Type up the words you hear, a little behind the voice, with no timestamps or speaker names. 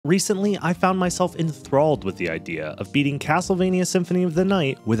Recently, I found myself enthralled with the idea of beating Castlevania Symphony of the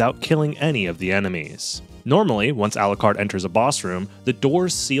Night without killing any of the enemies. Normally, once Alucard enters a boss room, the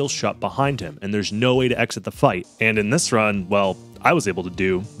doors seal shut behind him and there's no way to exit the fight. And in this run, well, I was able to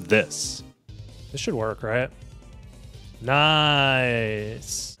do this. This should work, right?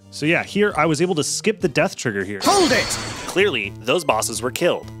 Nice. So yeah, here I was able to skip the death trigger here. Hold it! Clearly, those bosses were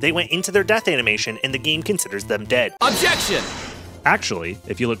killed. They went into their death animation and the game considers them dead. Objection! Actually,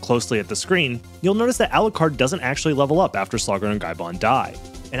 if you look closely at the screen, you'll notice that Alucard doesn't actually level up after Slugger and Gaibon die.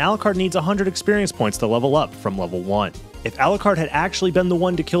 And Alucard needs 100 experience points to level up from level 1. If Alucard had actually been the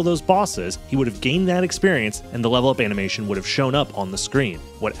one to kill those bosses, he would have gained that experience and the level up animation would have shown up on the screen.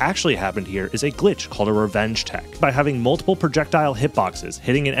 What actually happened here is a glitch called a revenge tech. By having multiple projectile hitboxes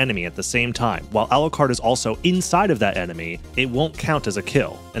hitting an enemy at the same time, while Alucard is also inside of that enemy, it won't count as a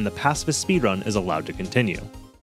kill, and the pacifist speedrun is allowed to continue.